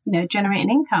to, generate an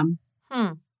income.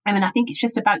 I mean, I think it's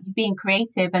just about you being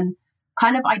creative and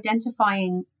kind of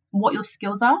identifying what your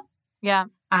skills are. Yeah.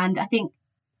 And I think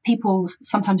people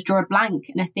sometimes draw a blank,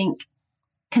 and I think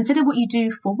consider what you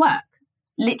do for work.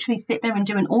 Literally sit there and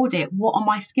do an audit. What am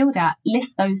I skilled at?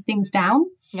 List those things down.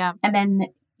 Yeah. And then,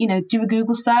 do a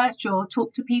Google search or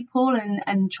talk to people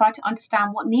and try to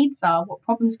understand what needs are, what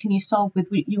problems can you solve with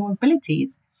your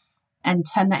abilities, and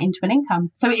turn that into an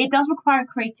income. So it does require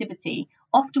creativity.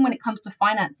 Often when it comes to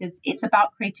finances, it's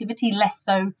about creativity, less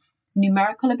so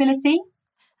numerical ability.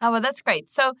 Oh, well, that's great.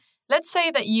 So let's say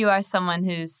that you are someone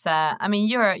who's,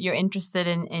 you're interested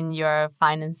in your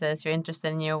finances, you're interested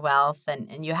in your wealth,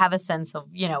 and you have a sense of,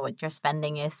 what your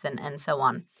spending is and so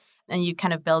on. And you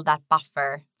kind of build that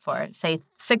buffer for, say,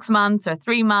 6 months or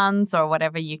 3 months or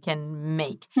whatever you can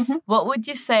make. Mm-hmm. What would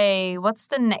you say, what's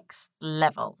the next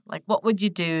level? Like, what would you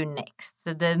do next?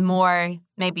 The more,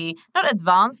 maybe not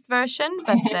advanced version,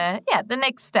 but the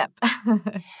next step.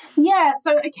 Yeah.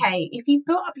 So, okay, if you've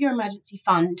built up your emergency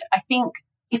fund, I think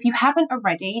if you haven't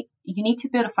already, you need to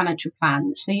build a financial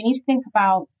plan. So you need to think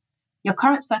about your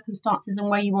current circumstances and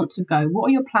where you want to go. What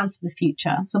are your plans for the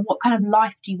future? So what kind of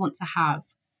life do you want to have?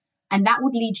 And that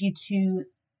would lead you to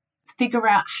figure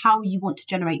out how you want to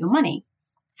generate your money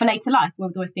for later life,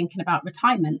 whether we're thinking about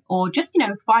retirement or just,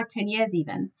 5-10 years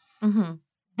even. Mm-hmm.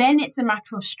 Then it's a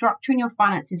matter of structuring your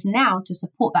finances now to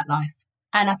support that life.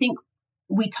 And I think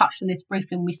we touched on this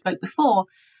briefly when we spoke before,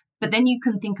 but then you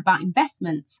can think about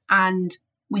investments. And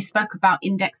we spoke about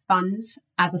index funds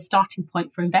as a starting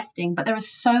point for investing, but there are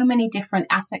so many different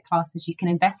asset classes you can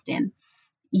invest in.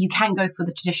 You can go for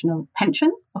the traditional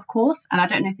pension, of course, and I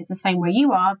don't know if it's the same where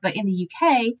you are, but in the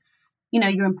UK,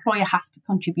 your employer has to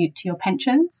contribute to your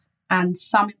pensions, and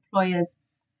some employers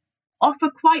offer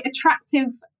quite attractive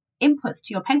inputs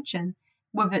to your pension,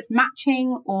 whether it's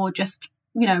matching or just,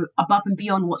 above and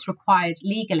beyond what's required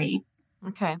legally.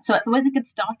 Okay. So that's always a good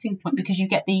starting point because you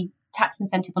get the tax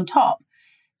incentive on top.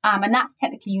 And that's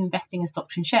technically you investing in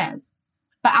stocks and shares.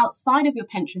 But outside of your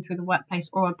pension through the workplace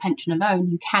or a pension alone,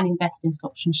 you can invest in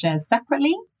stocks and shares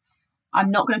separately.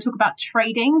 I'm not going to talk about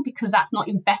trading because that's not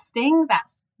investing.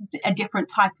 That's a different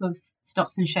type of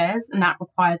stocks and shares, and that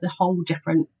requires a whole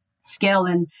different skill,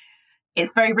 and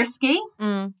it's very risky,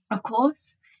 of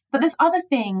course. But there's other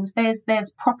things.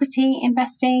 There's property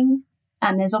investing,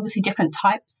 and there's obviously different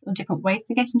types or different ways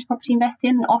to get into property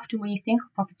investing. And often when you think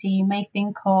of property, you may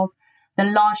think of the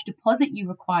large deposit you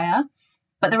require,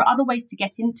 but there are other ways to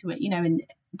get into it, and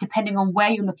depending on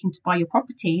where you're looking to buy your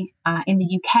property. In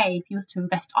the UK, if you was to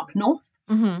invest up north,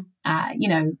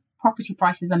 property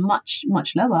prices are much,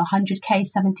 much lower, 100k,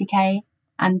 70k,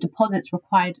 and deposits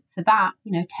required for that,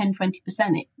 10,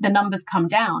 20%. The numbers come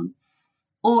down.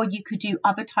 Or you could do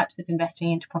other types of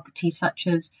investing into property, such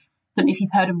as, I don't know if you've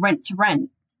heard of rent to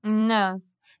rent. No.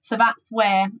 So that's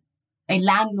where a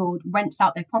landlord rents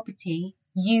out their property.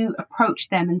 You approach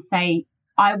them and say,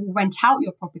 I will rent out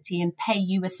your property and pay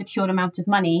you a secured amount of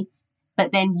money,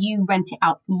 but then you rent it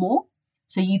out for more.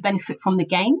 So you benefit from the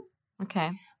gain.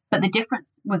 Okay. But the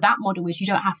difference with that model is you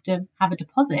don't have to have a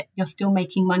deposit. You're still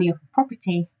making money off of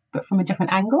property, but from a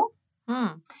different angle.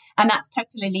 And that's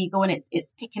totally legal, and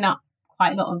it's picking up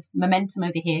quite a lot of momentum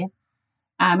over here.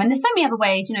 And there's so many other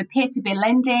ways, peer-to-peer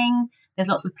lending. There's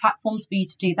lots of platforms for you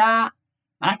to do that.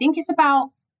 And I think it's about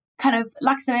kind of,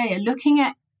 like I said earlier, looking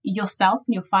at yourself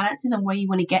and your finances and where you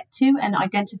want to get to and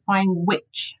identifying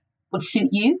which would suit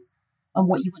you and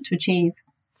what you want to achieve.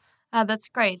 That's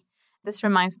great. This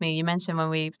reminds me, you mentioned when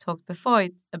we talked before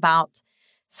about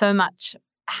so much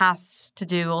has to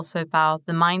do also about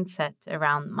the mindset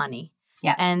around money.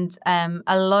 Yeah. And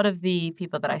a lot of the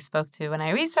people that I spoke to when I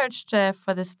researched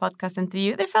for this podcast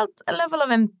interview, they felt a level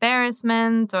of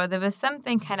embarrassment, or there was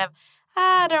something kind of,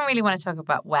 I don't really want to talk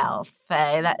about wealth.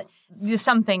 That there's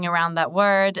something around that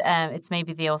word. It's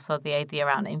maybe also the idea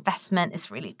around investment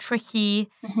is really tricky.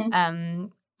 Mm-hmm.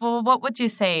 Well, what would you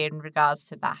say in regards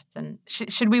to that? And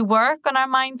should we work on our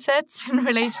mindsets in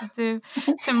relation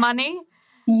to money?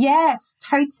 Yes,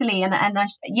 totally. And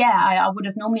I would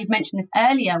have normally mentioned this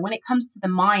earlier. When it comes to the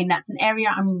mind, that's an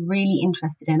area I'm really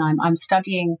interested in. I'm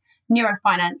studying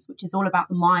neurofinance, which is all about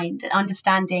the mind and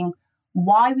understanding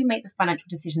why we make the financial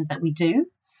decisions that we do.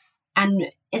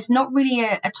 And it's not really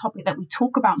a topic that we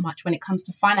talk about much when it comes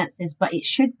to finances, but it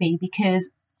should be,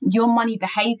 because your money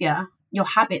behavior, your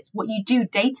habits, what you do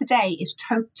day to day is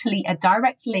totally a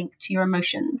direct link to your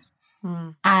emotions.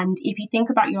 And if you think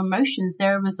about your emotions,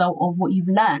 they're a result of what you've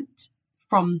learned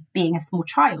from being a small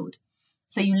child.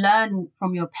 So you learn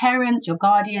from your parents, your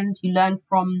guardians, you learn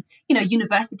from,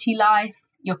 university life,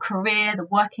 your career, the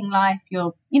working life,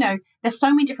 there's so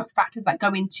many different factors that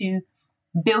go into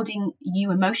building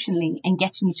you emotionally and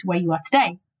getting you to where you are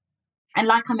today. And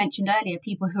like I mentioned earlier,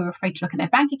 people who are afraid to look at their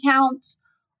bank accounts,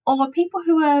 or people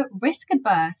who are risk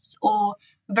adverse or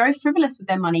very frivolous with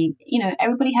their money.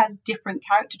 Everybody has different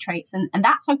character traits, and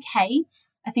that's okay.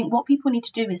 I think what people need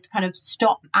to do is to kind of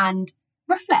stop and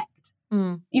reflect,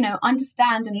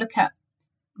 understand and look at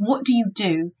what do you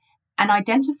do and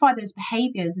identify those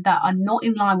behaviors that are not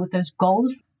in line with those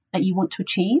goals that you want to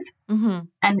achieve,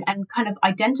 and kind of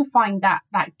identifying that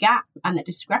gap and that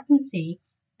discrepancy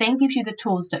then gives you the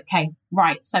tools to, okay,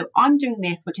 right, so I'm doing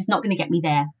this, which is not going to get me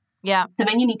there. Yeah. So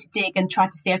then you need to dig and try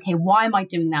to say, okay, why am I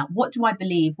doing that? What do I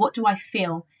believe? What do I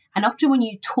feel? And often when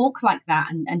you talk like that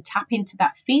and tap into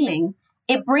that feeling,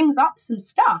 it brings up some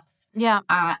stuff. Yeah.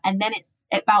 And then it's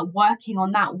about working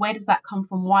on that. Where does that come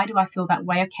from? Why do I feel that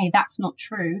way? Okay, that's not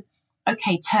true.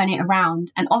 Okay, turn it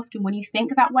around. And often when you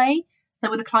think that way, so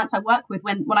with the clients I work with,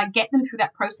 when I get them through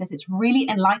that process, it's really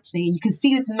enlightening. You can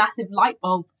see this massive light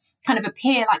bulb kind of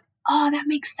appear like, oh, that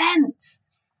makes sense.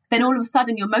 Then all of a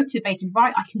sudden you're motivated,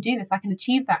 right, I can do this, I can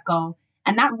achieve that goal.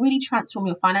 And that really transforms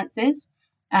your finances.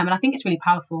 And I think it's really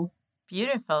powerful.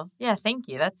 Beautiful. Yeah, thank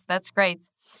you. That's great.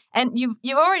 And you've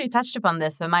already touched upon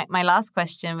this, but my last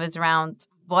question was around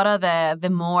what are the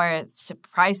more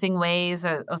surprising ways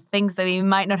or things that we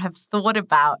might not have thought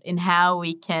about in how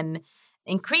we can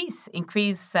increase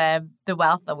the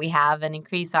wealth that we have and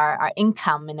increase our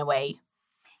income in a way?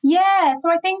 Yeah,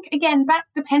 so I think, again,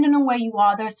 depending on where you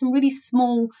are, there are some really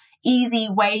small, easy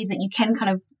ways that you can kind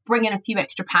of bring in a few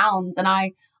extra pounds. And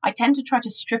I tend to try to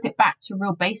strip it back to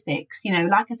real basics.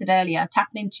 Like I said earlier,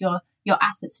 tapping into your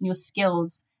assets and your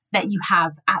skills that you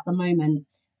have at the moment.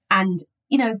 And,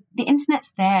 the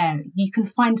internet's there. You can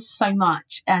find so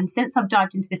much. And since I've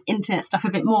dived into this internet stuff a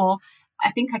bit more,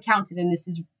 I think I counted, and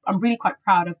I'm really quite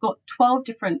proud. I've got 12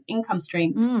 different income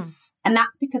streams. And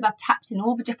that's because I've tapped in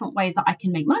all the different ways that I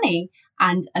can make money.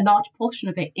 And a large portion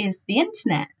of it is the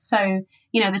internet. So,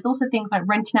 there's also things like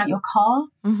renting out your car,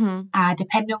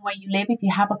 depending on where you live. If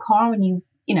you have a car and you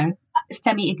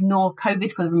semi-ignore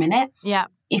COVID for a minute. Yeah.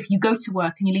 If you go to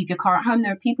work and you leave your car at home,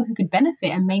 there are people who could benefit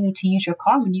and may need to use your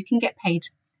car, and you can get paid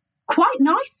quite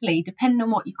nicely depending on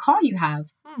what your car you have.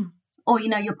 Or,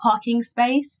 your parking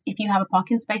space. If you have a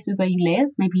parking space with where you live,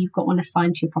 maybe you've got one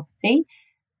assigned to your property.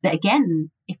 That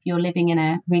again, if you're living in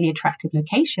a really attractive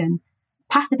location,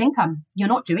 passive income, you're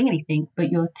not doing anything, but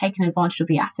you're taking advantage of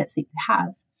the assets that you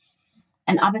have.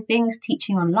 And other things,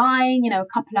 teaching online, a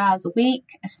couple hours a week,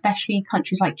 especially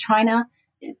countries like China,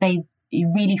 they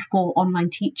really for online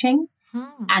teaching.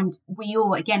 And we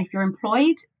all, again, if you're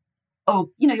employed,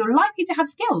 you're likely to have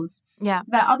skills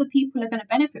that other people are going to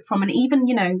benefit from. And even,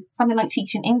 something like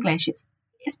teaching English, it's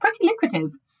pretty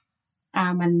lucrative.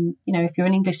 And, if you're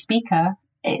an English speaker,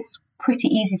 it's pretty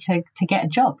easy to get a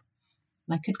job.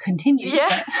 I could continue.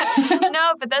 Yeah.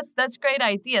 No, but that's great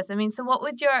ideas. I mean, so what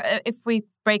would if we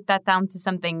break that down to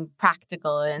something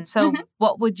practical, and so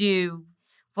what would you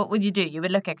do? You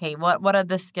would look, okay, what are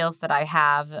the skills that I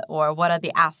have, or what are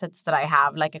the assets that I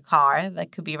have, like a car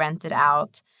that could be rented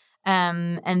out,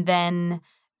 and then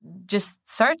just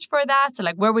search for that. So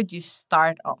where would you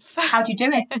start off? How do you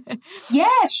do it?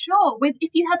 Yeah, sure. If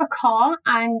you have a car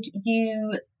and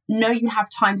you have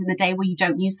times in the day where you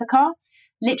don't use the car,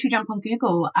 literally jump on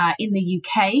Google. In the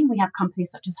UK, we have companies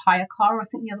such as Hire Car. I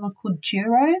think the other one's called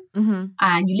Duro.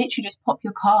 And you literally just pop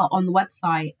your car on the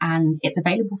website and it's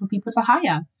available for people to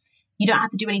hire. You don't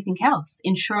have to do anything else.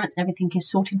 Insurance and everything is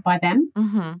sorted by them.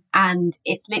 And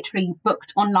it's literally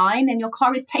booked online and your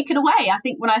car is taken away. I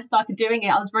think when I started doing it,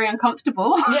 I was very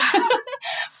uncomfortable. Yeah.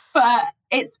 But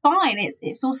it's fine.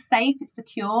 It's all safe. It's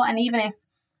secure. And even if,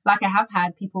 like I have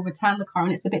had people return the car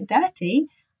and it's a bit dirty,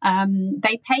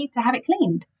 they pay to have it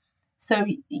cleaned. So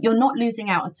you're not losing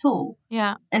out at all.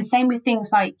 Yeah. And same with things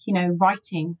like,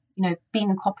 writing, being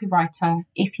a copywriter.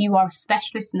 If you are a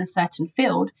specialist in a certain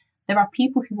field, there are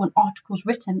people who want articles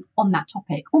written on that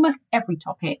topic, almost every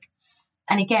topic.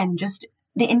 And again, just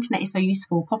the internet is so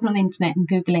useful. Popping on the internet and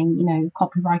Googling,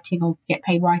 copywriting or get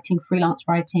paid writing, freelance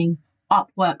writing,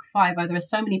 Upwork, Fiverr. There are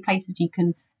so many places you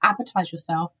can advertise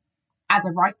yourself as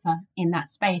a writer in that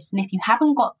space. And if you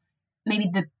haven't got maybe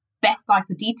the best eye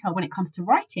for detail when it comes to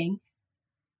writing,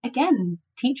 again,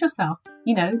 teach yourself,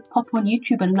 pop on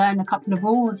YouTube and learn a couple of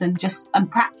rules and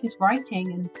practice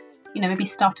writing and, maybe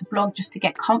start a blog just to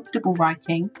get comfortable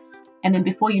writing. And then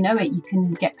before you know it, you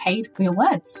can get paid for your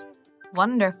words.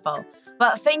 Wonderful.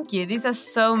 Well, thank you. These are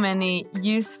so many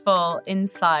useful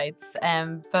insights,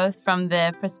 both from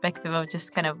the perspective of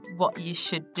just kind of what you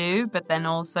should do, but then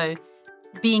also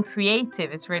being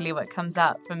creative is really what comes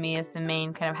out for me as the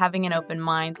main kind of having an open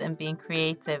mind and being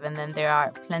creative. And then there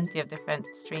are plenty of different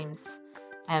streams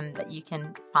that you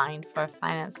can find for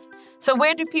finance. So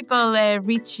where do people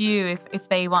reach you if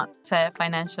they want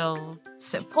financial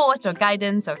support or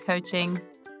guidance or coaching?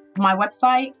 My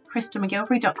website,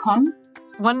 crystalmcgilvery.com.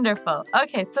 Wonderful.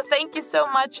 Okay, so thank you so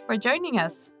much for joining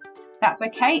us. That's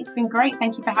okay. It's been great.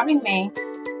 Thank you for having me.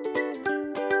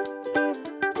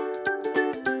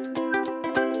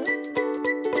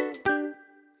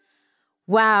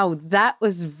 Wow, that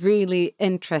was really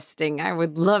interesting. I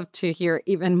would love to hear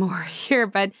even more here.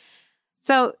 But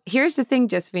so here's the thing,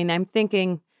 Josephine. I'm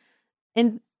thinking,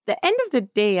 in the end of the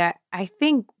day, I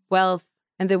think wealth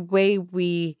and the way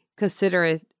we consider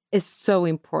it is so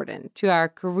important to our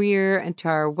career and to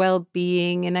our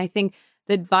well-being. And I think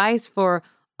the advice for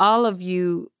all of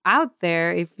you out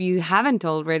there, if you haven't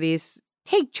already, is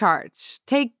take charge,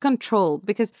 take control.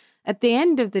 Because at the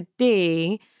end of the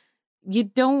day, you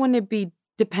don't want to be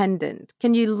dependent.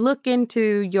 Can you look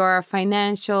into your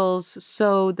financials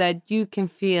so that you can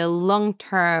feel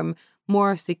long-term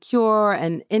more secure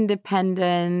and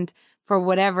independent for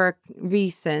whatever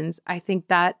reasons? I think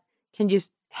that can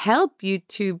just help you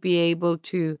to be able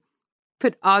to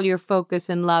put all your focus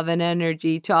and love and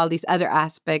energy to all these other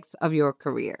aspects of your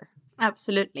career.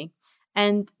 Absolutely.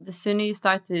 And the sooner you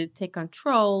start to take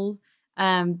control,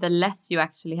 the less you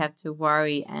actually have to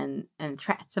worry and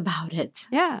fret about it.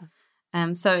 Yeah.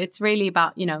 So it's really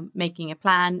about, making a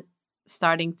plan,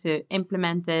 starting to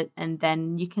implement it, and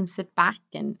then you can sit back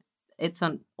and it's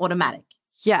on automatic.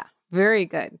 Yeah, very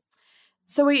good.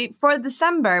 So for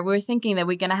December, we're thinking that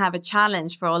we're going to have a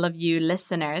challenge for all of you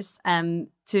listeners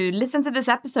to listen to this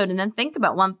episode and then think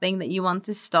about one thing that you want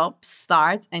to stop,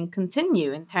 start, and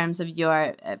continue in terms of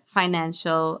your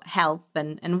financial health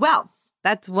and wealth.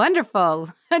 That's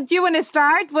wonderful. Do you want to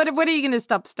start? What are you going to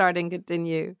stop, start, and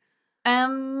continue?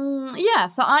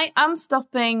 So I'm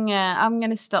stopping. I'm going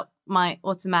to stop my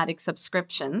automatic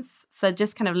subscriptions. So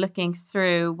just kind of looking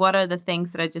through what are the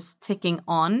things that are just ticking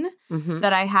on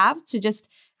that I have to just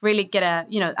really get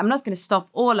I'm not going to stop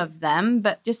all of them,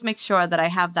 but just make sure that I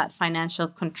have that financial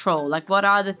control. Like, what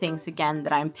are the things, again,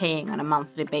 that I'm paying on a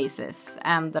monthly basis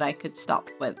that I could stop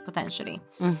with potentially?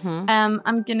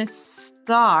 I'm going to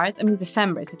start,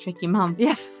 December is a tricky month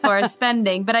for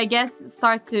spending, but I guess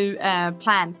start to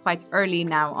plan quite early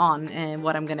now on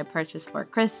what I'm going to purchase for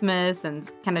Christmas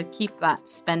and kind of keep that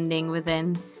spending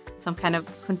within some kind of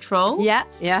control.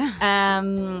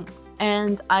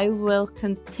 And I will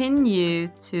continue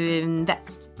to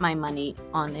invest my money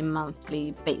on a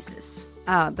monthly basis.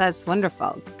 Oh, that's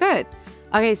wonderful. Good.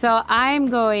 Okay, so I'm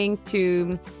going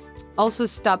to also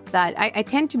stop that. I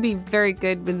tend to be very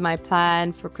good with my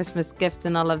plan for Christmas gifts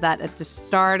and all of that at the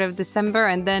start of December.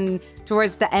 And then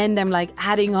towards the end, I'm like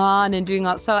adding on and doing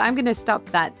all. So I'm going to stop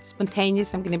that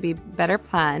spontaneous. I'm going to be better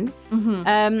planned.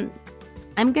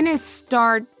 I'm going to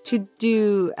start to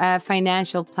do a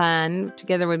financial plan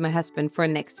together with my husband for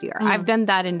next year. I've done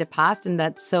that in the past, and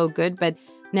that's so good. But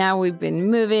now we've been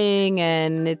moving,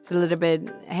 and it's a little bit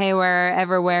haywire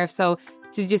everywhere. So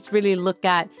to just really look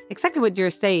at exactly what you're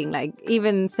saying, like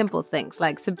even simple things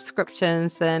like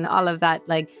subscriptions and all of that,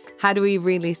 like how do we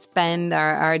really spend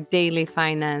our daily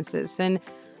finances? And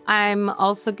I'm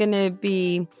also going to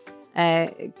be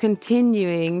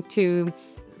continuing to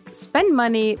spend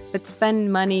money, but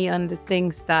spend money on the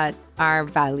things that are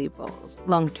valuable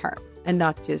long term and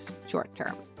not just short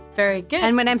term. Very good.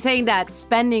 And when I'm saying that,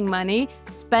 spending money,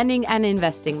 spending and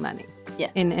investing money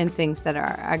in things that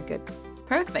are good.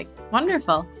 Perfect.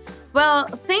 Wonderful. Well,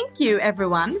 thank you,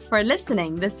 everyone, for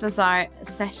listening. This was our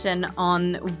session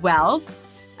on wealth.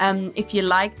 If you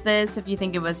like this, if you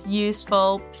think it was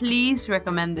useful, please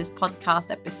recommend this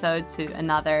podcast episode to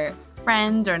another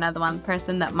friend or another one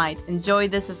person that might enjoy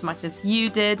this as much as you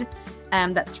did.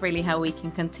 That's really how we can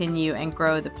continue and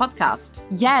grow the podcast.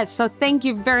 Yes. So thank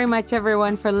you very much,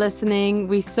 everyone, for listening.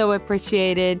 We so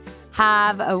appreciate it.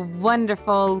 Have a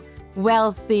wonderful,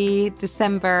 wealthy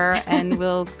December, and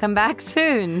we'll come back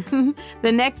soon.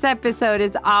 The next episode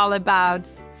is all about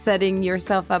setting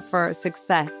yourself up for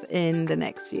success in the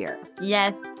next year.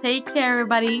 Yes. Take care,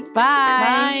 everybody.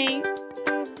 Bye. Bye.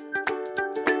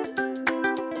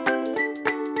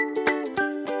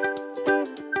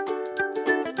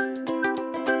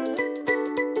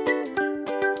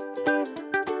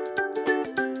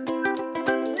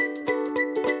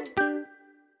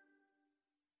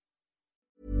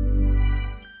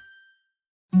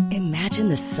 Imagine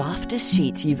the softest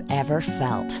sheets you've ever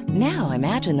felt. Now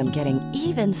imagine them getting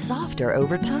even softer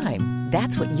over time.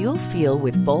 That's what you'll feel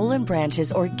with Boll &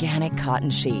 Branch's organic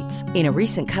cotton sheets. In a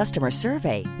recent customer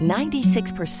survey,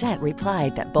 96%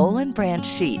 replied that Boll & Branch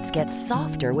sheets get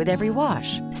softer with every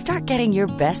wash. Start getting your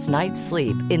best night's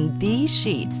sleep in these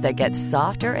sheets that get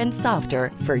softer and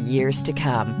softer for years to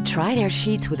come. Try their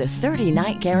sheets with a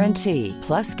 30-night guarantee.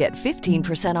 Plus, get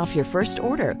 15% off your first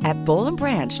order at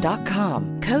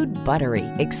bollandbranch.com. Code BUTTERY.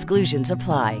 Exclusions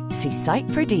apply. See site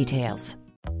for details.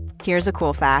 Here's a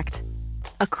cool fact.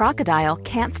 A crocodile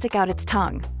can't stick out its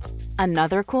tongue.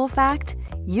 Another cool fact,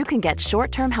 you can get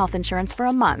short-term health insurance for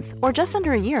a month or just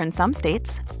under a year in some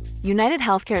states. United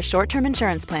Healthcare short-term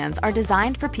insurance plans are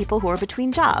designed for people who are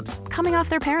between jobs, coming off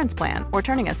their parents' plan, or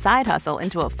turning a side hustle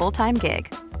into a full-time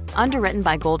gig. Underwritten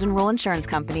by Golden Rule Insurance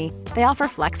Company, they offer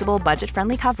flexible,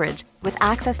 budget-friendly coverage with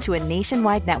access to a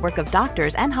nationwide network of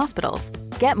doctors and hospitals.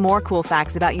 Get more cool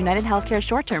facts about United Healthcare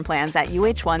short-term plans at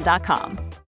uh1.com.